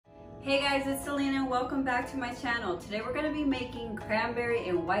Hey guys, it's Selena and welcome back to my channel. Today we're going to be making cranberry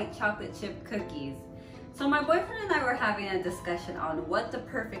and white chocolate chip cookies. So my boyfriend and I were having a discussion on what the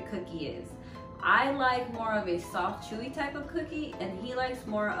perfect cookie is. I like more of a soft chewy type of cookie and he likes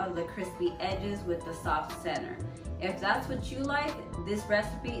more of the crispy edges with the soft center. If that's what you like, this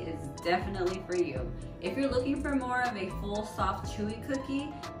recipe is definitely for you. If you're looking for more of a full soft chewy cookie,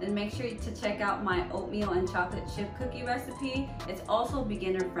 then make sure to check out my oatmeal and chocolate chip cookie recipe. It's also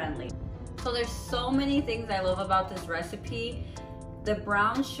beginner friendly. So there's so many things I love about this recipe. The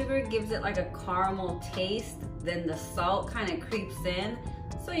brown sugar gives it like a caramel taste, then the salt kind of creeps in.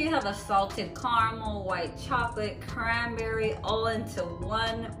 So you have a salted caramel, white chocolate, cranberry all into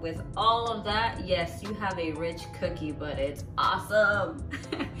one. With all of that, yes, you have a rich cookie, but it's awesome.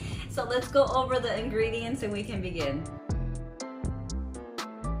 So let's go over the ingredients and we can begin.